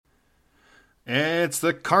It's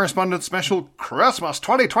the Correspondence Special Christmas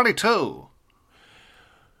 2022.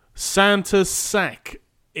 Santa's sack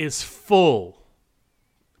is full.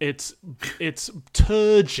 It's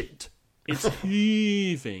turgid. It's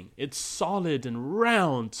heaving. It's solid and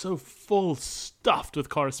round, so full, stuffed with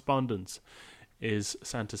correspondence is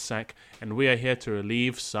Santa's sack, and we are here to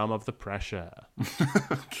relieve some of the pressure.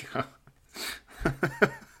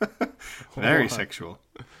 Very sexual.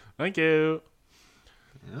 Thank you.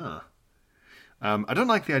 Yeah. I don't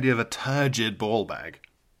like the idea of a turgid ball bag.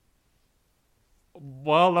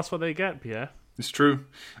 Well, that's what they get, Pierre. It's true.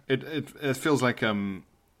 It feels like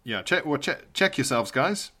check yourselves,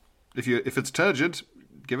 guys. If it's turgid,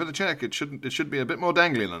 give it a check. It should be a bit more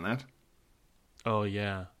dangly than that. Oh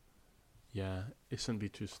yeah. It shouldn't be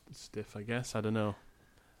too stiff, I guess. I don't know.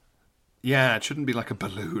 Yeah, it shouldn't be like a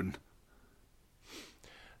balloon.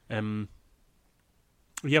 Yeah.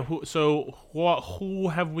 Who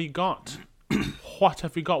have we got? What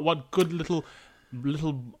have we got? What good little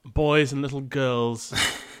boys and little girls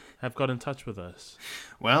have got in touch with us?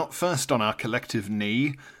 Well, first on our collective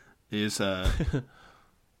knee is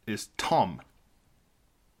Tom.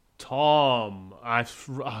 Tom.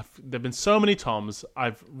 There've been so many Toms.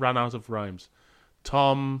 I've run out of rhymes.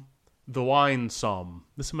 Tom, the wine som,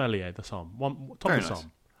 the sommelier, the som. Tom Very the nice.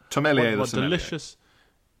 som. Tomelier the What sommelier. delicious.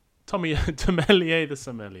 Tomelier the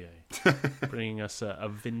sommelier, bringing us a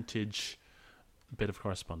vintage bit of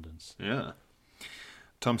correspondence. Yeah.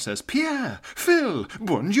 Tom says, Pierre, Phil,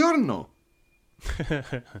 buongiorno.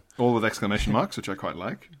 All with exclamation marks, which I quite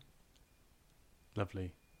like.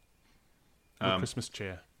 Lovely. Christmas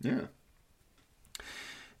cheer. Yeah.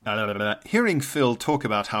 Hearing Phil talk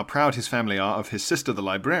about how proud his family are of his sister, the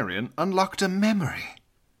librarian, unlocked a memory.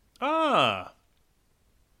 Ah.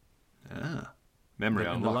 Memory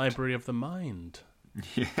In unlocked. the library of the mind.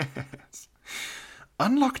 Yes.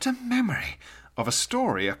 Unlocked a memory of a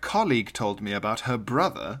story a colleague told me about her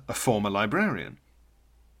brother, a former librarian.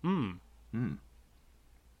 Tom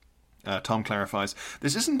clarifies,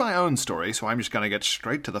 this isn't my own story, so I'm just going to get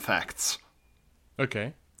straight to the facts.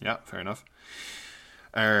 Okay. Yeah, fair enough.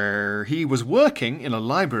 He was working in a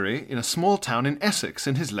library in a small town in Essex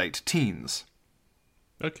in his late teens.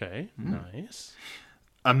 Okay. Nice.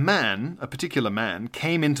 A particular man,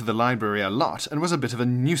 came into the library a lot and was a bit of a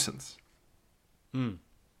nuisance.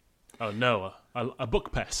 Oh no, a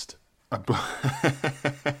book pest. A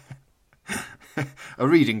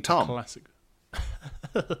reading Tom. Classic.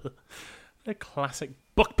 A classic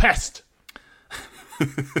book pest.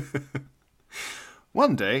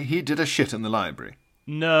 One day, he did a shit in the library.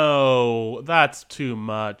 No, that's too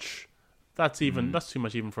much. That's too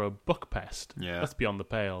much even for a book pest. Yeah. That's beyond the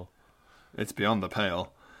pale. It's beyond the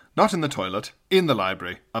pale. Not in the toilet, in the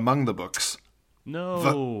library, among the books.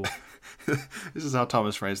 No. This is how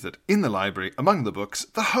Thomas phrased it. In the library, among the books,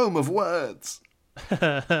 the home of words.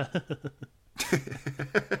 I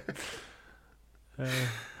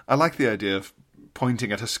like the idea of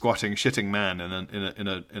pointing at a squatting, shitting man in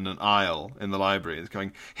an aisle in the library. It's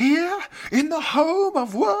going, here, in the home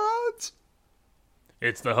of words.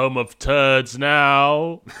 It's the home of turds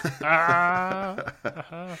now.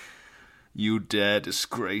 Ah. You dare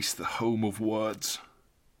disgrace the home of words.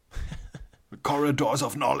 The corridors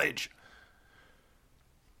of knowledge.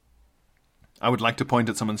 I would like to point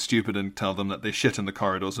at someone stupid and tell them that they shit in the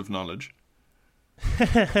corridors of knowledge.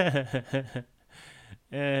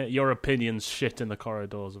 Your opinions shit in the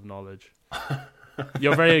corridors of knowledge.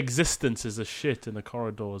 Your very existence is a shit in the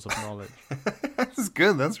corridors of knowledge. That's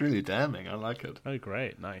good. That's really damning. I like it. Oh,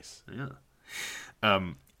 great. Nice. Yeah.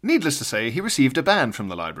 Needless to say, he received a ban from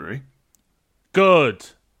the library.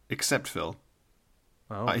 Good. Except Phil.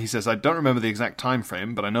 Oh. He says, I don't remember the exact time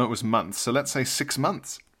frame, but I know it was months, so let's say 6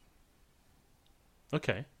 months.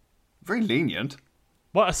 Okay. Very lenient.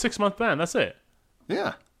 What, a 6-month ban? That's it?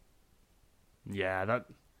 Yeah. Yeah,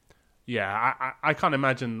 I can't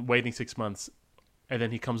imagine waiting 6 months and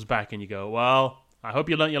then he comes back and you go, well, I hope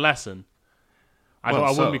you learnt your lesson. I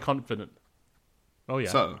wouldn't be confident. Oh, yeah.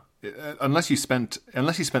 So, unless you spent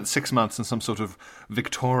 6 months in some sort of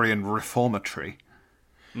Victorian reformatory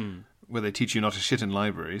where they teach you not to shit in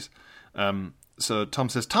libraries. So Tom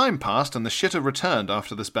says, time passed and the shitter returned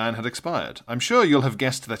after this ban had expired. I'm sure you'll have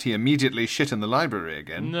guessed that he immediately shit in the library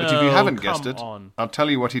again. No, but if you haven't guessed come it, on. I'll tell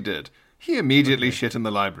you what he did. He immediately shit in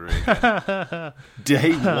the library again.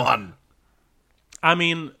 Day one. I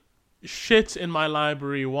mean, shit in my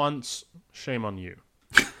library once, shame on you.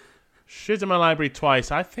 Shit in my library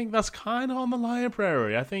twice, I think that's kind of on the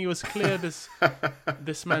library. I think it was clear this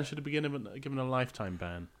man should have been given a lifetime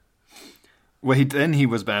ban. Well, then he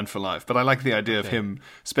was banned for life. But I like the idea of him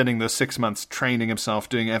spending those 6 months training himself,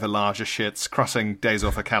 doing ever larger shits, crossing days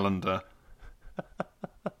off a calendar.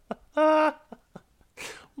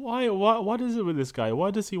 Why? What is it with this guy?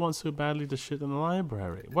 Why does he want so badly to shit in the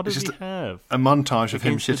library? What does he have? A montage of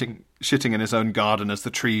him shitting in his own garden as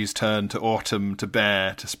the trees turn to autumn, to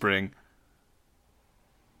bare, to spring.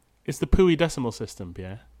 It's the Pooey decimal system,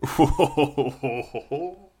 Pierre.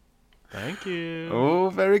 Thank you. Oh,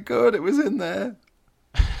 very good. It was in there.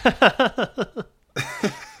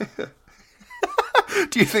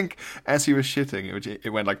 Do you think, as he was shitting, it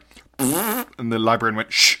went like, and the librarian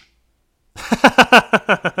went, shh.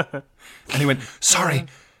 And he went, sorry.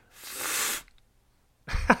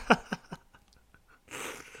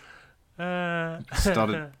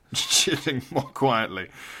 Started shitting more quietly.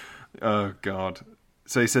 Oh, God.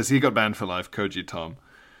 So he says he got banned for life, Koji Tom.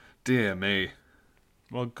 Dear me.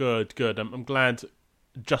 Well, good. I'm glad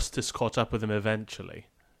justice caught up with him eventually.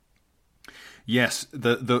 Yes,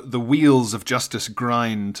 the wheels of justice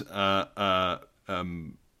grind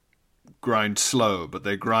grind slow, but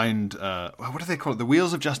they grind... what do they call it? The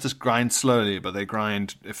wheels of justice grind slowly, but they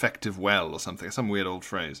grind effective well, or something. Some weird old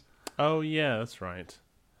phrase. Oh, yeah, that's right.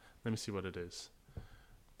 Let me see what it is.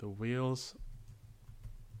 The wheels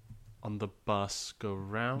on the bus go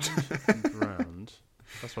round and round.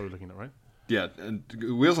 That's what we're looking at, right? Yeah, and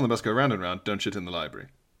wheels on the bus go round and round, don't shit in the library.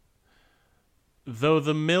 Though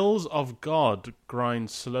the mills of God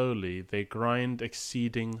grind slowly, they grind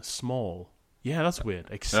exceeding small. Yeah, that's weird.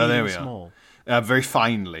 Exceeding there we small. Are. Very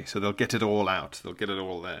finely, so they'll get it all out. They'll get it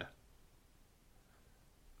all there.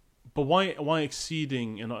 But why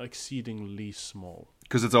exceeding and not exceedingly small?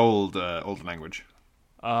 Because it's old language.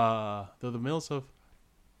 Though the mills of...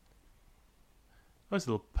 Oh, it's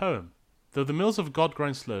a little poem. Though the mills of God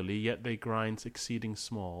grind slowly, yet they grind exceeding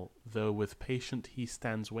small. Though with patient he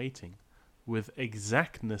stands waiting, with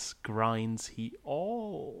exactness grinds he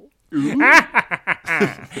all. And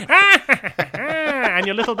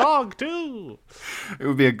your little dog, too. It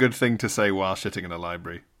would be a good thing to say while shitting in a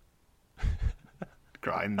library.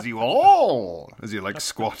 Grinds you all! As you're, like,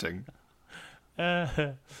 squatting.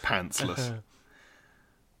 Pantsless.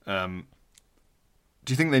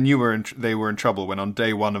 Do you think they knew they were in trouble when on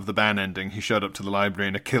day one of the ban ending he showed up to the library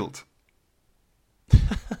in a kilt?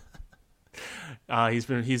 He's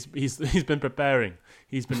been preparing.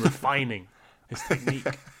 He's been refining his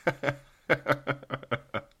technique.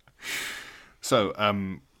 So,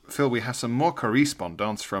 Phil, we have some more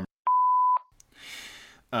correspondence from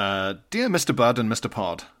Dear Mr. Bud and Mr.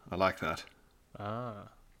 Pod. I like that.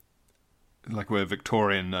 Like we're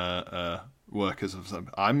Victorian workers of some.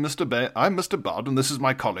 I'm Mr. Bud, and this is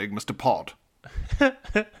my colleague, Mr. Pod.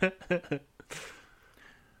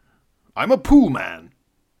 I'm a poo man.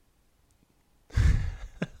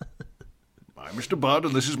 I'm Mr. Bud,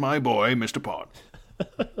 and this is my boy, Mr. Pod.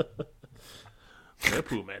 We're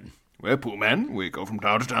poo men. We're poo men. We go from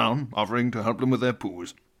town to town, offering to help them with their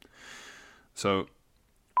poos. So,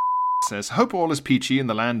 says, hope all is peachy in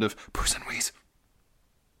the land of poos and wheeze.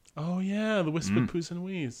 Oh, yeah, the whispered poos and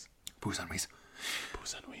wheeze. Poos and wheeze.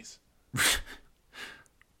 Poos and wheeze.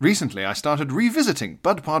 Recently, I started revisiting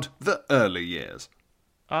Bud Pod the early years.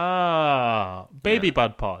 Baby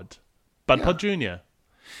Bud Pod. Bud Pod Jr.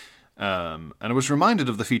 And I was reminded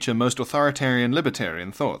of the feature Most Authoritarian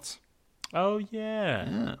Libertarian Thoughts. Oh,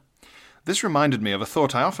 yeah. This reminded me of a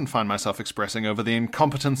thought I often find myself expressing over the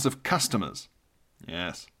incompetence of customers.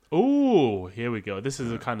 Yes. Ooh, here we go. This is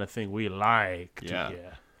the kind of thing we like to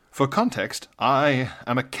hear. For context, I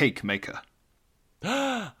am a cake maker.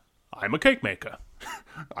 I'm a cake maker.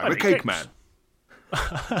 I'm a cake man.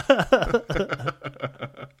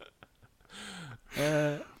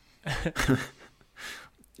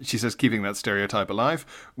 She says, keeping that stereotype alive,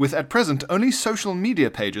 with at present only social media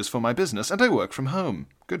pages for my business, and I work from home.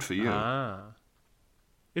 Good for you.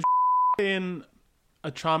 Is in a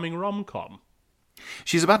charming rom-com?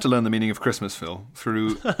 She's about to learn the meaning of Christmas, Phil,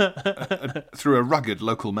 through through a rugged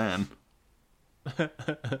local man. Here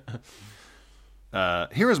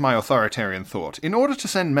is my authoritarian thought. In order to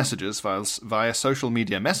send messages via social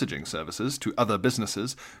media messaging services to other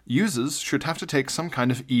businesses, users should have to take some kind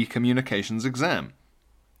of e-communications exam.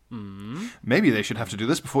 Maybe they should have to do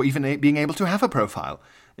this before even being able to have a profile.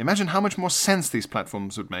 Imagine how much more sense these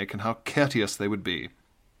platforms would make and how courteous they would be.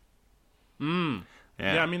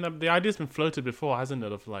 Yeah, I mean, the idea's been floated before, hasn't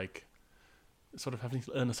it, of like sort of having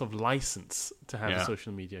to earn a sort of license to have a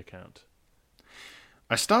social media account.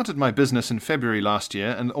 I started my business in February last year,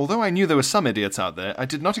 and although I knew there were some idiots out there, I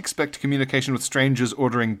did not expect communication with strangers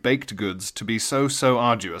ordering baked goods to be so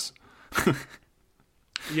arduous.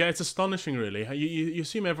 Yeah, it's astonishing, really. You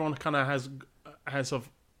assume everyone kind of has has sort of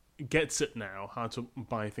gets it now, how to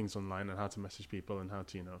buy things online and how to message people and how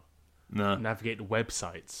to, navigate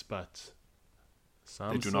websites, but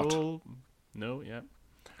some they do not. No, yeah.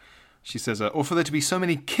 She says, or for there to be so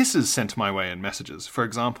many kisses sent my way in messages. For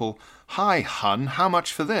example, "Hi, hun, how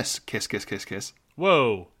much for this? Kiss, kiss, kiss, kiss."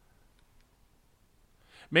 Whoa.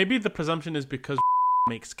 Maybe the presumption is because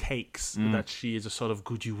makes cakes that she is a sort of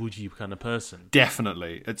goody-woody kind of person.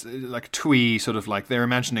 Definitely. It's like twee, sort of like they're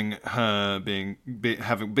imagining her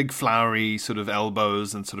having big flowery sort of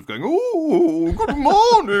elbows and sort of going, "Ooh, good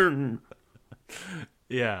morning."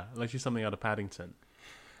 Yeah, like she's something out of Paddington.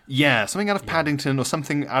 Yeah, something out of Paddington or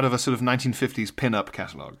something out of a sort of 1950s pin-up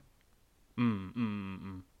catalogue.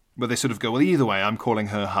 Where they sort of go, well, either way, I'm calling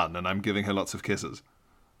her hun and I'm giving her lots of kisses.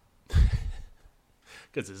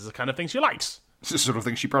 Because this is the kind of thing she likes. It's the sort of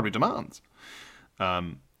thing she probably demands.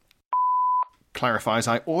 Clarifies,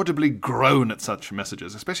 I audibly groan at such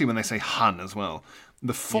messages, especially when they say hun as well.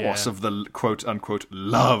 The force of the quote-unquote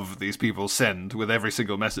love these people send with every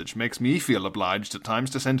single message makes me feel obliged at times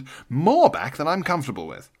to send more back than I'm comfortable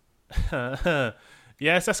with. Yeah,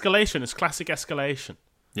 it's escalation. It's classic escalation.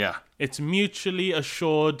 Yeah. It's mutually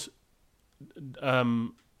assured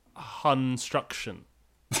hunstruction.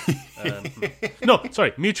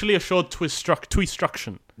 Mutually assured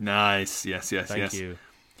tweestruction. Nice, yes. Thank you.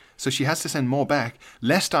 So she has to send more back,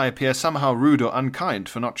 lest I appear somehow rude or unkind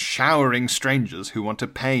for not showering strangers who want to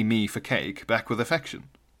pay me for cake back with affection.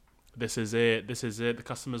 This is it. The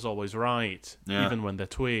customer's always right, even when they're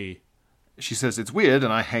twee. She says, it's weird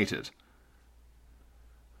and I hate it.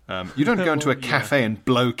 You don't go into a cafe and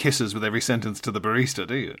blow kisses with every sentence to the barista,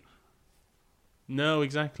 do you? No,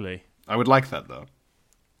 exactly. I would like that, though.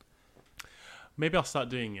 Maybe I'll start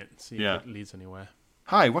doing it, see if it leads anywhere.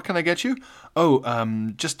 Hi, what can I get you? Oh,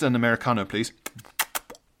 just an Americano, please.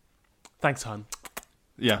 Thanks, hon.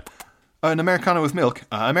 Yeah. An Americano with milk.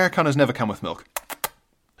 Americanos never come with milk.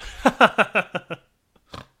 Do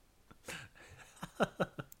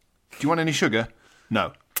you want any sugar?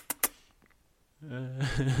 No.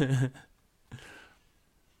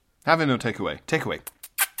 Have no takeaway. Takeaway.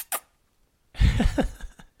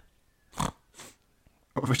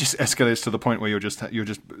 Or it just escalates to the point where you're just through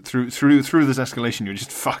this escalation you're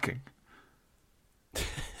just fucking.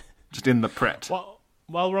 Just in the pret. Well,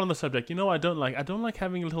 while we're on the subject, you know what I don't like? I don't like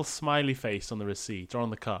having a little smiley face on the receipt or on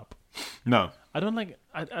the cup. No. I don't like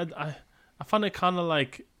I find it kind of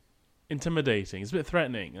like intimidating. It's a bit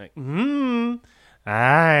threatening. Like,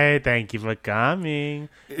 hi, thank you for coming.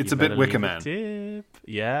 It's a bit Wicker Man. Tip.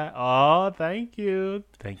 Yeah. Oh, thank you.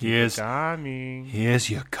 Thank you for coming. Here's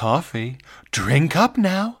your coffee. Drink up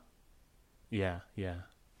now. Yeah. There's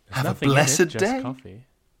Have a nothing in blessed it, just day. Coffee.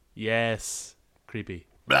 Yes. Creepy.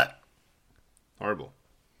 Blah. Horrible.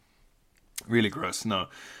 Really gross. No.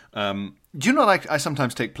 Do you know what I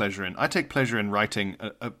sometimes take pleasure in? I take pleasure in writing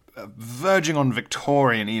a verging on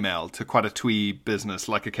Victorian email to quite a twee business,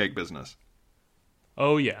 like a cake business.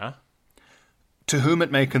 Oh, yeah. To whom it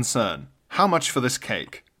may concern, how much for this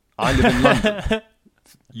cake? I live in London.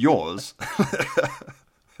 Yours?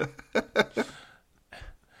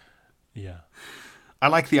 Yeah. I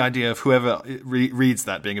like the idea of whoever reads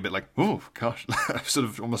that being a bit like, oh, gosh, sort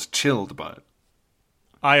of almost chilled by it.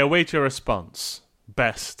 I await your response.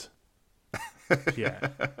 Best. Yeah.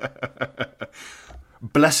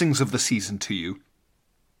 Blessings of the season to you.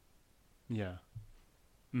 Yeah.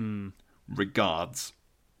 Regards.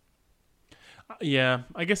 Yeah,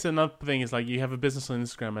 I guess another thing is like you have a business on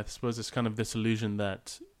Instagram. I suppose it's kind of this illusion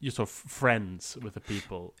that you're sort of friends with the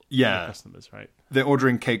people, your customers, right? They're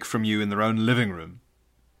ordering cake from you in their own living room.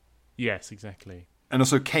 Yes, exactly. And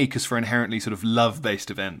also cake is for inherently sort of love-based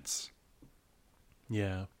events.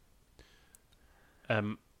 Yeah.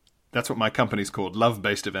 That's what my company's called,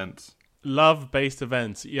 love-based events. Love-based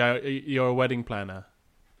events. Yeah, you're a wedding planner.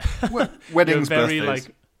 Weddings, you're very, birthdays.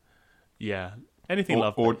 Yeah. Anything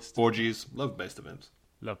love-based. Orgies, love-based events.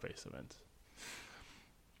 Love-based events.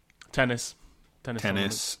 Tennis.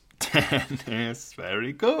 Tennis.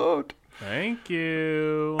 Very good. Thank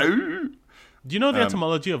you. Oh. Do you know the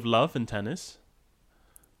etymology of love in tennis?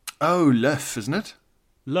 Oh, l'œuf, isn't it?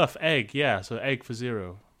 L'œuf, egg, yeah. So egg for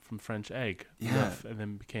zero, from French egg. Yeah. L'œuf, and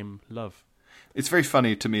then became love. It's very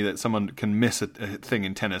funny to me that someone can miss a thing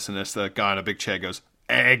in tennis unless the guy in a big chair goes,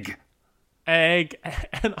 egg. Egg.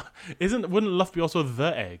 And wouldn't love be also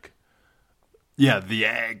the egg? Yeah, the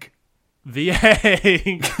egg. The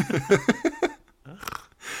egg.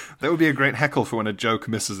 That would be a great heckle for when a joke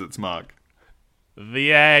misses its mark.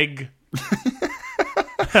 The egg.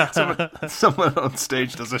 Someone on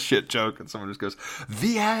stage does a shit joke and someone just goes,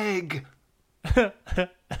 the egg.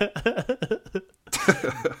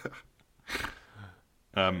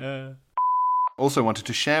 Also wanted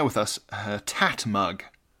to share with us her tat mug.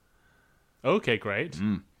 Okay, great.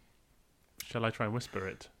 Shall I try and whisper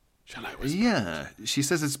it? Shall I whisper Yeah, she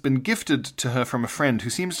says it's been gifted to her from a friend who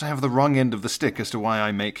seems to have the wrong end of the stick as to why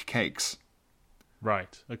I make cakes.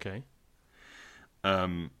 Right, okay.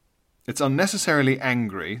 It's unnecessarily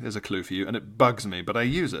angry, there's a clue for you, and it bugs me, but I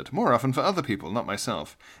use it, more often for other people, not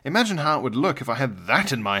myself. Imagine how it would look if I had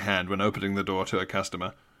that in my hand when opening the door to a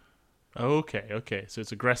customer. Okay. So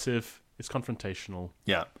it's aggressive, it's confrontational.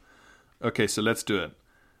 Yeah. Okay, so let's do it.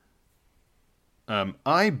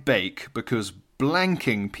 I bake because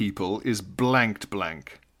blanking people is blanked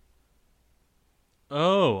blank.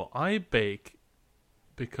 Oh, I bake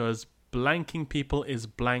because blanking people is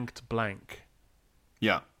blanked blank.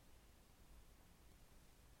 Yeah.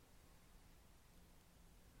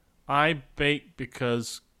 I bake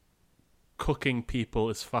because cooking people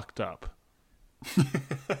is fucked up.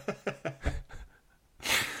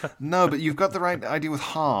 No, but you've got the right idea with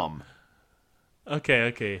harm.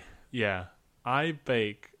 Okay. Yeah. I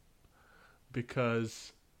bake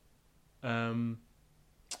because oh,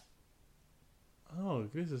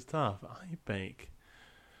 this is tough. I bake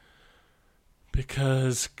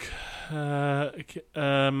because oh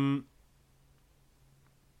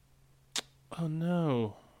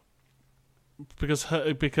no. Because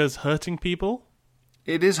hurting people?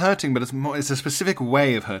 It is hurting, but it's a specific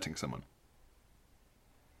way of hurting someone.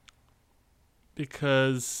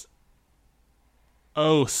 Because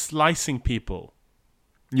slicing people.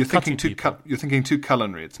 You're thinking too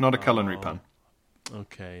culinary. It's not a culinary pun.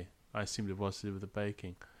 Okay. I assumed it was to do with the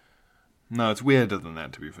baking. No, it's weirder than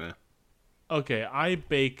that, to be fair. Okay, I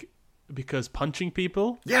bake because punching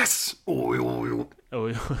people. Yes.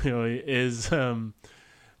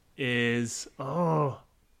 Is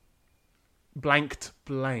blanked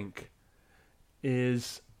blank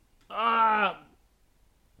is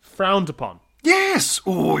frowned upon. Yes.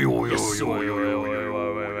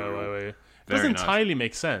 Doesn't entirely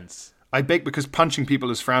make sense. I bake because punching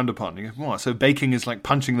people is frowned upon. You go, what? So baking is like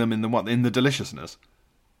punching them in the what? In the deliciousness.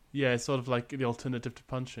 Yeah, it's sort of like the alternative to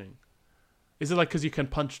punching. Is it like because you can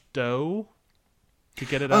punch dough to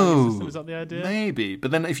get it out of your system? Is that the idea? Maybe.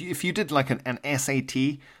 But then if you did like an SAT,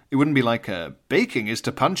 it wouldn't be like baking is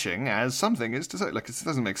to punching as something is to say. Like, it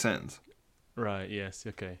doesn't make sense. Right, yes,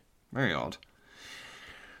 okay. Very odd.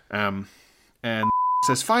 And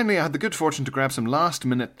says, finally, I had the good fortune to grab some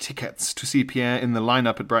last-minute tickets to see Pierre in the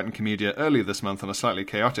lineup at Brighton Comedia earlier this month on a slightly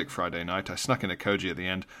chaotic Friday night. I snuck in a Koji at the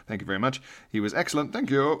end. Thank you very much. He was excellent, thank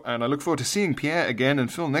you. And I look forward to seeing Pierre again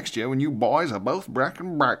and Phil next year when you boys are both back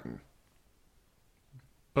in Brighton.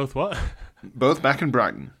 Both what? Both back in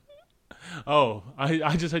Brighton. Oh,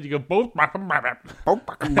 I just heard you go, both back in Brighton. Both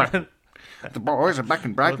back in Brighton. The boys are back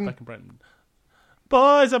in Brighton. Both back in Brighton.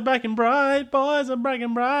 Boys are back in Bright. Boys are back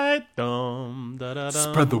in Bright. Dum, da, da,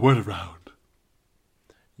 dum. Spread the word around.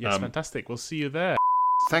 Yes, fantastic. We'll see you there.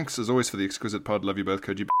 Thanks, as always, for the exquisite pod. Love you both,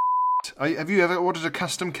 Koji. Have you ever ordered a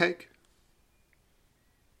custom cake?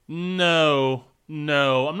 No. I'm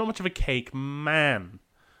not much of a cake man.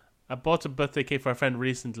 I bought a birthday cake for a friend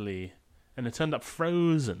recently, and it turned up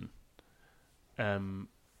frozen. Ooh.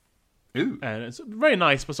 And it's very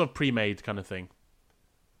nice, but sort of pre-made kind of thing.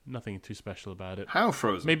 Nothing too special about it. How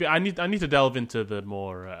frozen? Maybe I need to delve into the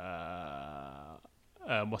more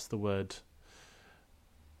what's the word?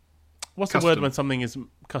 What's Custom. the word when something is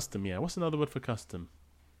custom? Yeah, what's another word for custom?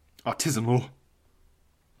 Artisanal.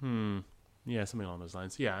 Yeah, something along those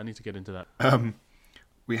lines. Yeah, I need to get into that.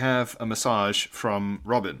 We have a massage from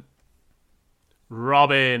Robin.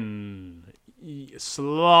 Robin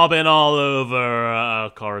slobbing all over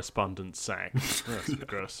a correspondence sack. That's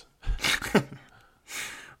gross.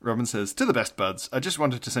 Robin says, to the best buds, I just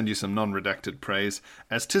wanted to send you some non-redacted praise,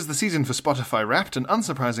 as 'tis the season for Spotify Wrapped, and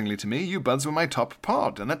unsurprisingly to me, you buds were my top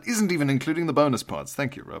pod, and that isn't even including the bonus pods.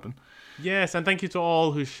 Thank you, Robin. Yes, and thank you to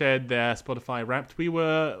all who shared their Spotify Wrapped. We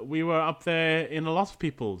were up there in a lot of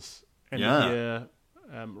people's end of year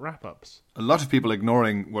wrap-ups. A lot of people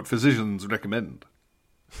ignoring what physicians recommend.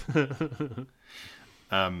 And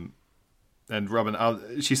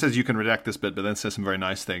Robin, she says you can redact this bit, but then says some very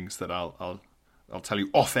nice things that I'll tell you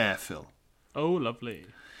off-air, Phil. Oh, lovely.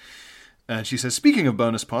 And she says, speaking of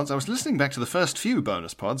bonus pods, I was listening back to the first few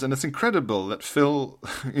bonus pods, and it's incredibly Phil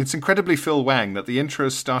Wang that the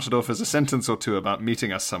intros started off as a sentence or two about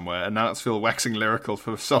meeting us somewhere, and now it's Phil waxing lyrical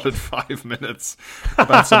for a solid 5 minutes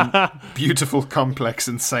about some beautiful, complex,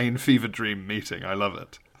 insane fever dream meeting. I love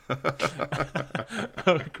it.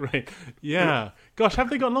 Oh, great. Yeah. Gosh, have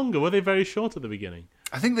they got longer? Were they very short at the beginning?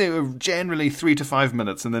 I think they were generally 3 to 5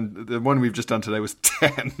 minutes, and then the one we've just done today was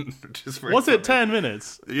 10. Which is very Was funny. it 10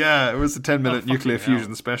 minutes? Yeah, it was a 10-minute nuclear fucking hell.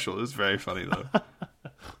 fusion special. It was very funny, though.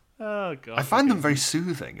 Oh, God. I find them very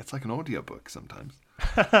soothing. It's like an audiobook sometimes.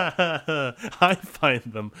 I find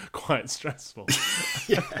them quite stressful.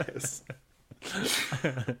 Yes.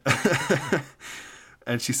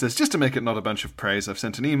 And she says, just to make it not a bunch of praise, I've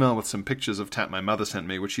sent an email with some pictures of tat my mother sent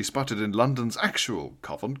me, which she spotted in London's actual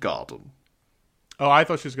Covent Garden. Oh, I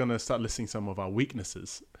thought she was going to start listing some of our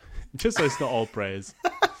weaknesses. Just so it's not all praise.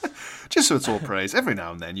 Just so it's all praise. Every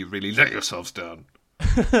now and then you really let yourselves down.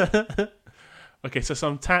 Okay, so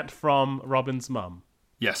some tat from Robin's mum.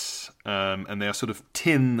 Yes, and they are sort of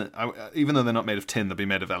tin. Even though they're not made of tin, they'll be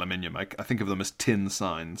made of aluminium. I think of them as tin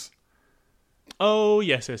signs. Oh,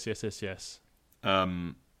 yes. I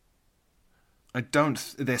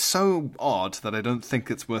don't. They're so odd that I don't think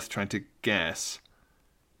it's worth trying to guess.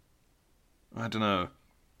 I don't know.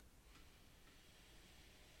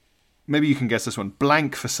 Maybe you can guess this one.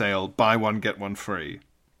 Blank for sale. Buy one get one free.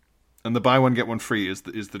 And the buy one get one free is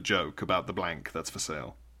the joke about the blank that's for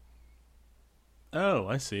sale. Oh,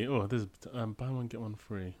 I see. Oh, there's buy one get one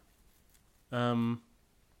free.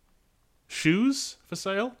 Shoes for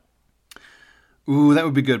sale. Ooh, that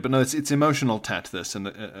would be good, but no, it's emotional tat. This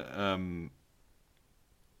and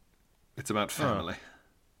it's about family.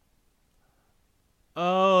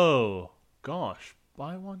 Oh, gosh!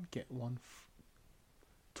 Buy one get one.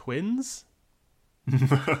 Twins.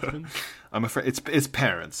 I'm afraid it's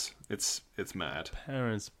parents. It's mad.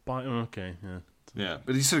 Parents buy. Okay, yeah. Yeah,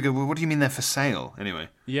 but you sort of go, well, what do you mean they're for sale anyway?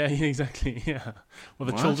 Yeah, exactly. Yeah. Well,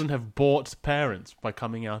 the What? children have bought parents by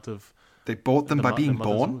coming out of. They bought them by being the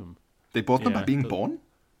mother's born. womb. They bought them by Yeah, being born.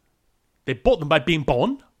 They bought them by being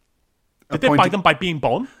born. Did they buy them by being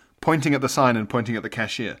born? Pointing at the sign and pointing at the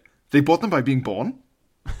cashier. They bought them by being born.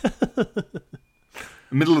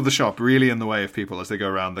 Middle of the shop, really in the way of people as they go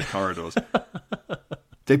around the corridors.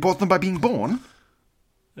 They bought them by being born.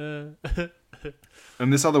 And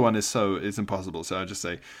this other one is impossible. So I just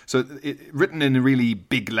say written in really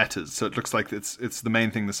big letters, so it looks like it's the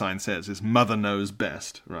main thing the sign says is "Mother knows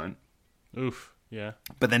best," right? Oof. Yeah.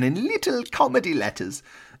 But then in little comedy letters,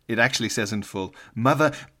 it actually says in full,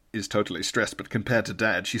 "Mother is totally stressed, but compared to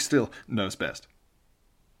Dad, she still knows best."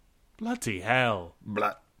 Bloody hell.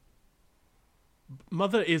 Blah.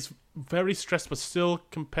 Mother is very stressed, but still,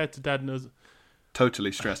 compared to Dad, knows.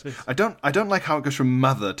 Totally stressed. I don't like how it goes from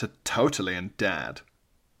mother to totally and Dad.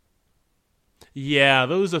 Yeah,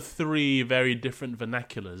 those are three very different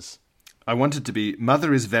vernaculars. I want it to be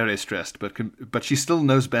mother is very stressed, but she still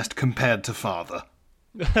knows best compared to father.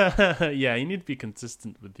 Yeah, you need to be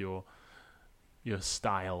consistent with your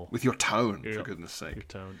style. With your tone, for goodness sake. Your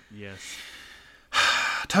tone, yes.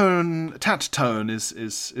 Tat tone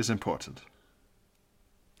is important.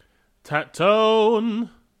 Tat tone.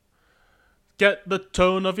 Get the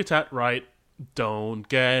tone of your tat right. Don't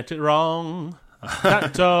get it wrong.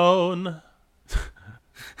 Tat tone.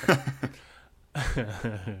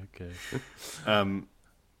 Okay.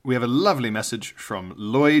 We have a lovely message from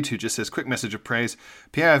Lloyd, who just says, quick message of praise.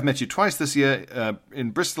 Pierre, I've met you twice this year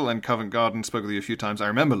in Bristol and Covent Garden. Spoke with you a few times. I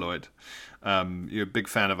remember Lloyd. You're a big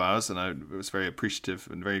fan of ours, and I was very appreciative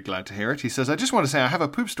and very glad to hear it. He says, I just want to say I have a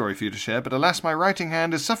poop story for you to share, but alas, my writing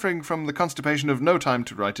hand is suffering from the constipation of no time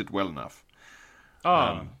to write it well enough.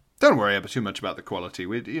 Don't worry too much about the quality.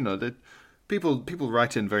 People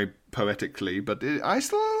write in very poetically, but I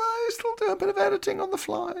still do a bit of editing on the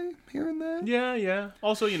fly here and there. Yeah.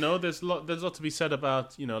 Also, there's a lot to be said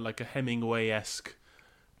about, like a Hemingway-esque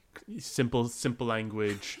simple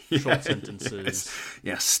language, short sentences.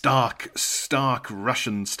 Yeah, stark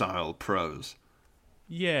Russian style prose.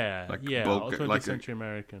 Yeah, like 20th like century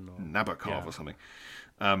American or Nabokov or something.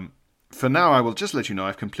 For now, I will just let you know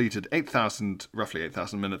I've completed roughly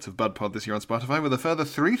 8,000 minutes of BudPod this year on Spotify, with a further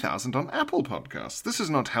 3,000 on Apple Podcasts. This is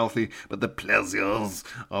not healthy, but the pleasures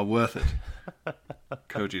are worth it.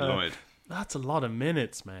 Koji Lloyd. That's a lot of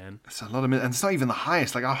minutes, man. It's a lot of minutes, and it's not even the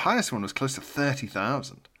highest. Like, our highest one was close to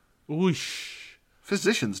 30,000. Whoosh.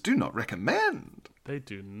 Physicians do not recommend. They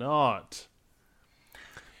do not.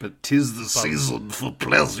 But 'tis the season for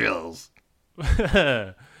pleasures.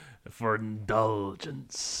 For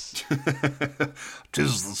indulgence.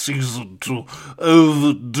 'Tis the season to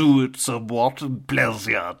overdo it somewhat in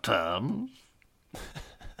pleasure terms.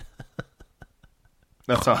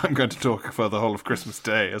 That's how I'm going to talk for the whole of Christmas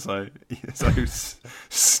Day as I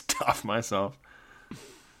stuff myself.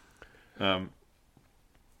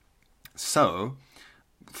 So,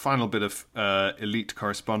 final bit of elite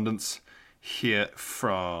correspondence. hear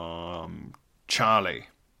from Charlie.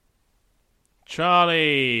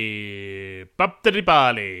 Charlie, Baptidi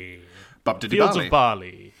Fields of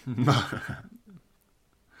Bali.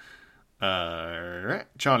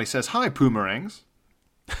 Charlie says, "Hi, Poomerangs."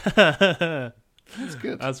 That's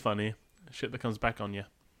good. That's funny. Shit that comes back on you.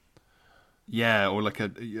 Yeah, or like a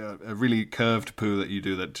really curved poo that you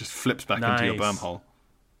do that just flips back into your bum hole.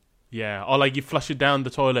 Yeah, or like you flush it down the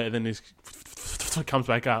toilet and then it comes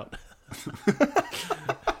back out.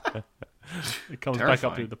 It comes back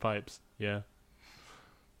up through the pipes. Yeah.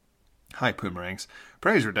 Hi, Poomerangs.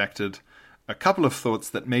 Praise redacted. A couple of thoughts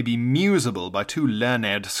that may be musable by two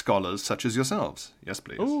learned scholars such as yourselves. Yes,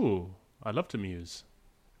 please. Ooh, I'd love to muse.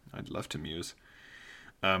 I'd love to muse.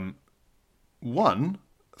 One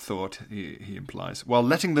thought, he implies, while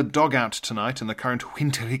letting the dog out tonight in the current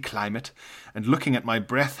wintry climate and looking at my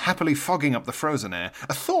breath happily fogging up the frozen air,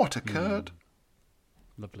 a thought occurred.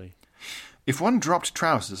 Lovely. If one dropped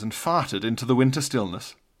trousers and farted into the winter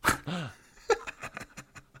stillness...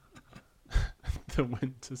 The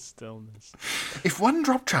winter stillness. If one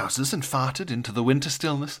dropped trousers and farted into the winter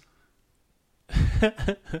stillness...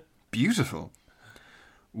 Beautiful.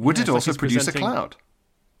 Would it also produce a cloud?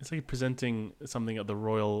 It's like presenting something at the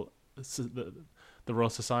Royal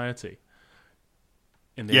Society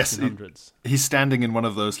in the 1800s. He's standing in one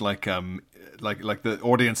of those like the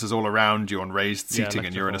audience is all around you on raised seating,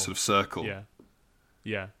 and you're in a sort of circle.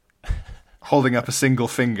 Yeah. Holding up a single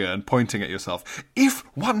finger and pointing at yourself. If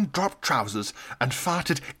one dropped trousers and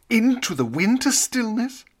farted into the winter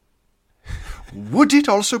stillness, would it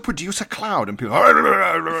also produce a cloud? And people...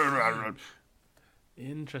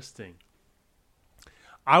 Interesting.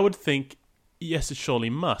 I would think, yes, it surely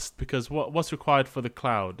must, because what's required for the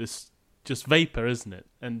cloud is just vapor, isn't it?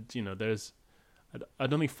 And, I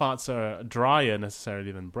don't think farts are drier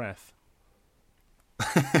necessarily than breath.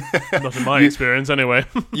 Not in my experience, anyway.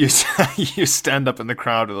 You stand up in the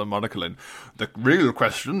crowd with a monocle and the real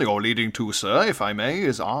question you're leading to, sir, if I may,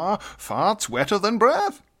 is, are farts wetter than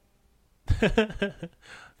breath?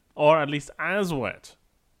 Or at least as wet.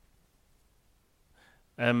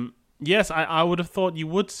 Yes, I would have thought you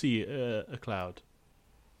would see a cloud.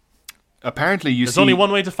 Apparently There's only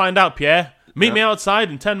one way to find out, Pierre. Meet me outside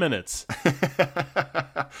in 10 minutes.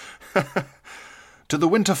 To the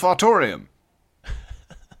winter fartorium.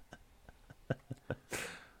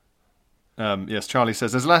 Yes, Charlie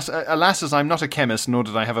says, alas, as I'm not a chemist, nor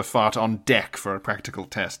did I have a fart on deck for a practical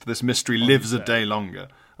test. This mystery lives a day longer.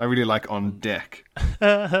 I really like on deck.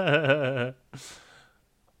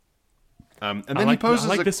 And then he poses... I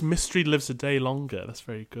like this mystery lives a day longer. That's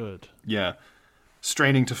very good. Yeah.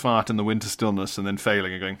 Straining to fart in the winter stillness and then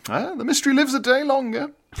failing and going, the mystery lives a day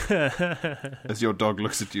longer. As your dog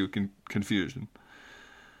looks at you in confusion.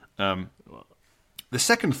 The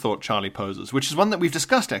second thought Charlie poses, which is one that we've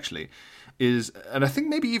discussed actually, is, and I think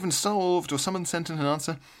maybe even solved, or someone sent in an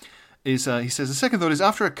answer, is he says, the second thought is,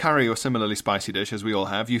 after a curry or similarly spicy dish, as we all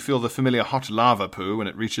have, you feel the familiar hot lava poo when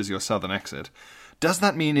it reaches your southern exit. Does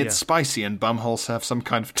that mean it's spicy and bumholes have some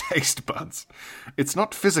kind of taste buds? It's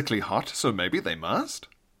not physically hot, so maybe they must?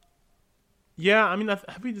 Yeah, I mean, have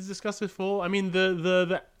we discussed this before? I mean,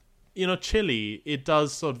 the chili, it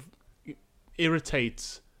does sort of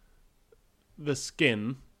irritate the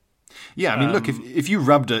skin. Yeah, I mean, look, if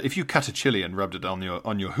you cut a chili and rubbed it on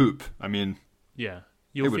your hoop, I mean, it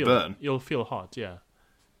would burn. You'll feel hot. Yeah.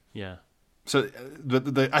 So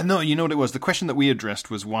I know, you know what it was. The question that we addressed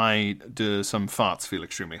was, why do some farts feel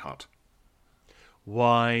extremely hot?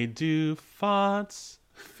 Why do farts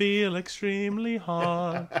feel extremely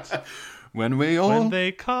hot? When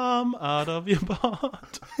they come out of your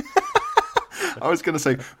butt. I was going to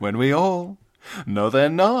say, when we all... No, they're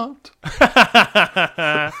not.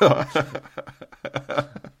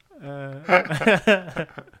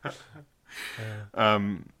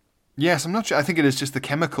 Yes, I'm not sure. I think it is just the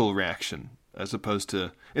chemical reaction, as opposed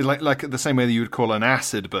to... It's like the same way that you would call an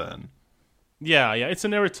acid burn. Yeah, it's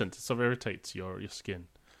an irritant. It sort of irritates your skin.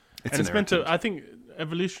 It's meant to... I think,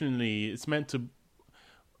 evolutionarily, it's meant to...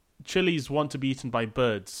 Chilies want to be eaten by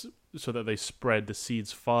birds so that they spread the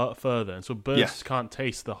seeds far further. And so birds can't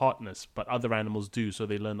taste the hotness, but other animals do, so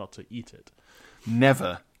they learn not to eat it.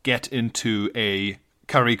 Never get into a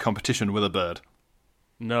curry competition with a bird.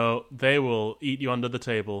 No, they will eat you under the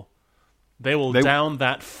table. They will down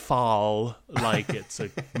that fowl like it's a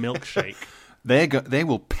milkshake. They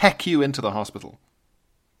will peck you into the hospital.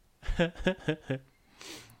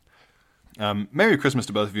 Merry Christmas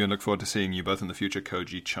to both of you, and look forward to seeing you both in the future,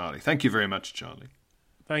 Koji, Charlie. Thank you very much, Charlie.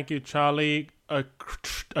 Thank you, Charlie. A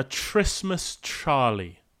Christmas,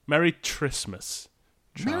 Charlie. Merry Christmas,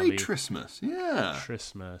 Charlie. Merry Christmas, yeah.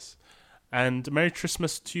 Christmas. And Merry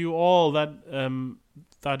Christmas to you all.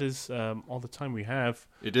 That is all the time we have.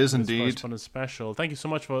 It is indeed. Correspondence special. Thank you so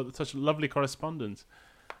much for such lovely correspondence.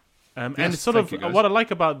 Yes, and it's sort of you guys. what I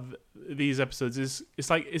like about these episodes is it's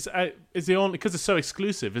the only, because it's so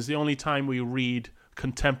exclusive. It's the only time we read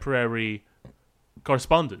contemporary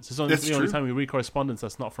correspondence. It's the only time we read correspondence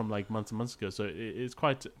that's not from like months and months ago. So it's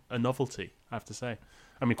quite a novelty, I have to say.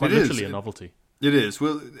 I mean, quite literally a novelty. It is.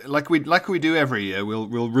 Well, like we do every year,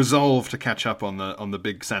 we'll resolve to catch up on the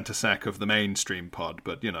big Santa sack of the mainstream pod.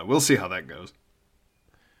 But we'll see how that goes.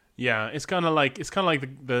 Yeah, it's kind of like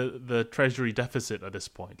the treasury deficit at this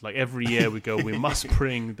point. Like every year we go, we must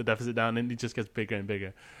bring the deficit down, and it just gets bigger and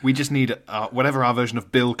bigger. We just need whatever our version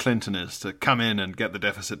of Bill Clinton is to come in and get the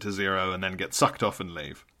deficit to zero, and then get sucked off and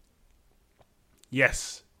leave.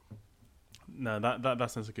 Yes. No,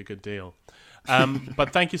 that sounds like a good deal.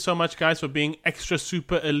 But thank you so much, guys, for being extra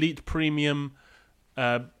super elite premium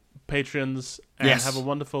patrons, and have a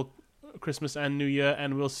wonderful Christmas and New Year,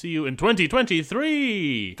 and we'll see you in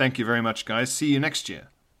 2023. Thank you very much, guys. See you next year.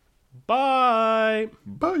 Bye.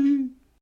 Bye.